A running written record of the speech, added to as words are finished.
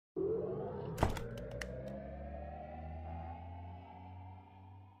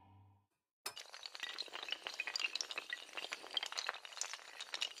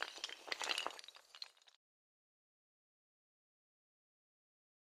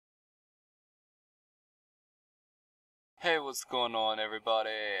Hey, what's going on,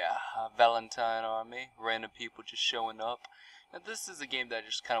 everybody? Valentine Army, random people just showing up. Now, this is a game that I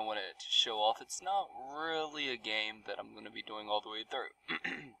just kind of wanted to show off. It's not really a game that I'm going to be doing all the way through.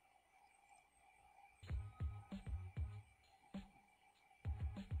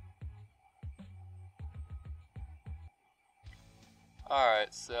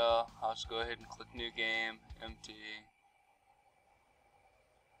 Alright, so I'll just go ahead and click New Game, Empty.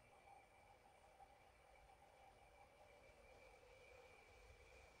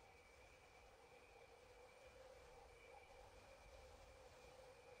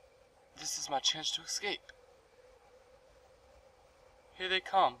 This is my chance to escape. Here they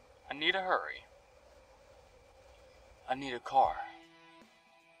come. I need to hurry. I need a car.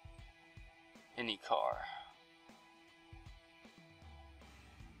 Any car.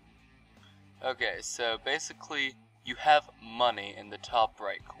 Okay, so basically you have money in the top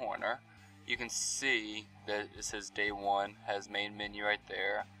right corner. You can see that it says day 1, has main menu right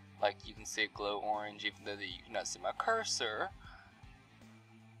there. Like, you can see it glow orange even though you cannot see my cursor.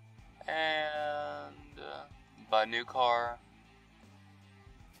 And buy a new car.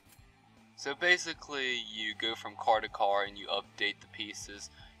 So basically you go from car to car and you update the pieces,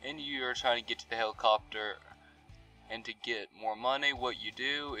 and you're trying to get to the helicopter. And to get more money, what you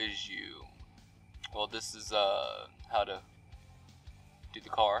do is well, this is how to do the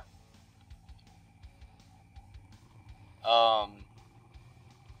car.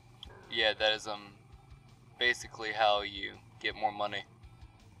 Yeah, that is basically how you get more money.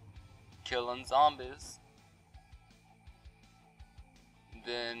 Killing zombies.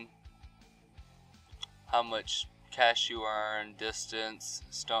 Then how much cash you earn, distance,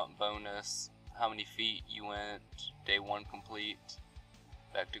 stunt bonus, how many feet you went, day 1 complete,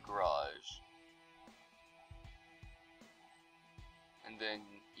 back to garage. And then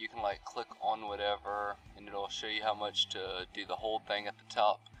you can like click on whatever and it'll show you how much to do the whole thing at the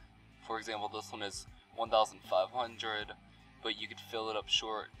top. For example, this one is 1,500, but you could fill it up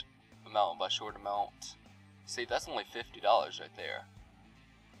short amount by short amount. See, that's only $50 right there.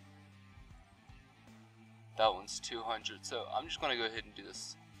 That one's 200, so I'm just gonna go ahead and do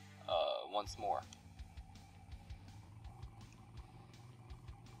this once more.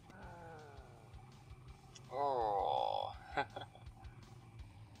 Oh.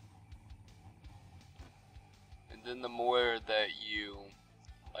 And then the more that you,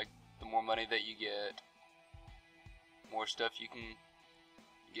 like, the more money that you get, more stuff you can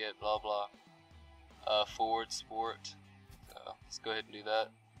get, blah blah. Forward sport. So let's go ahead and do that.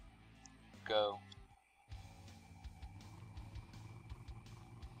 Go.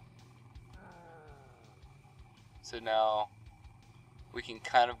 So now we can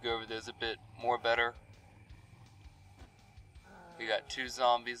kind of go over this a bit more better. We got 2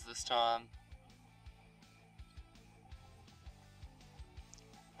 zombies this time.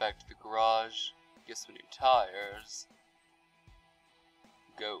 Back to the garage, get some new tires.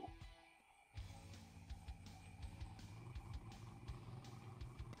 Go.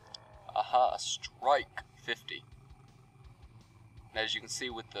 Aha, strike 50. And as you can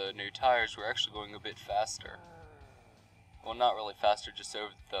see with the new tires, we're actually going a bit faster. Well, not really faster, just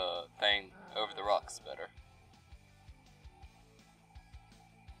over the thing, over the rocks better.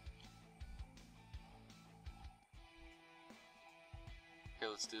 Okay,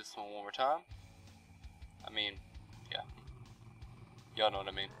 let's do this one more time. I mean, yeah. Y'all know what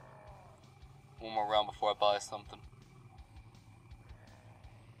I mean. One more round before I buy something.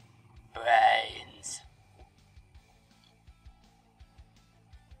 Brains.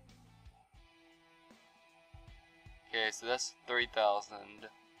 Okay, so that's 3,000.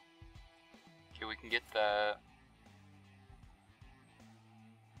 Okay, we can get that.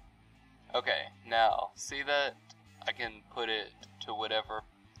 Okay, now, see that? I can put it to whatever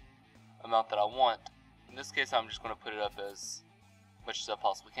amount that I want. In this case, I'm just going to put it up as much as I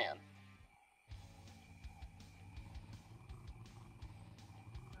possibly can.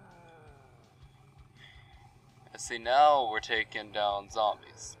 And see, now we're taking down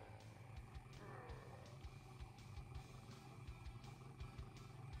zombies.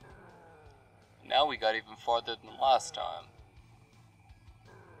 Now we got even farther than last time.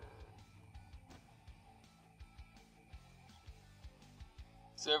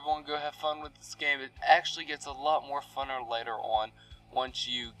 So everyone go have fun with this game. It actually gets a lot more funner later on once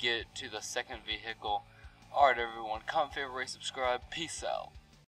you get to the second vehicle. Alright everyone, comment, favorite, rate, subscribe. Peace out.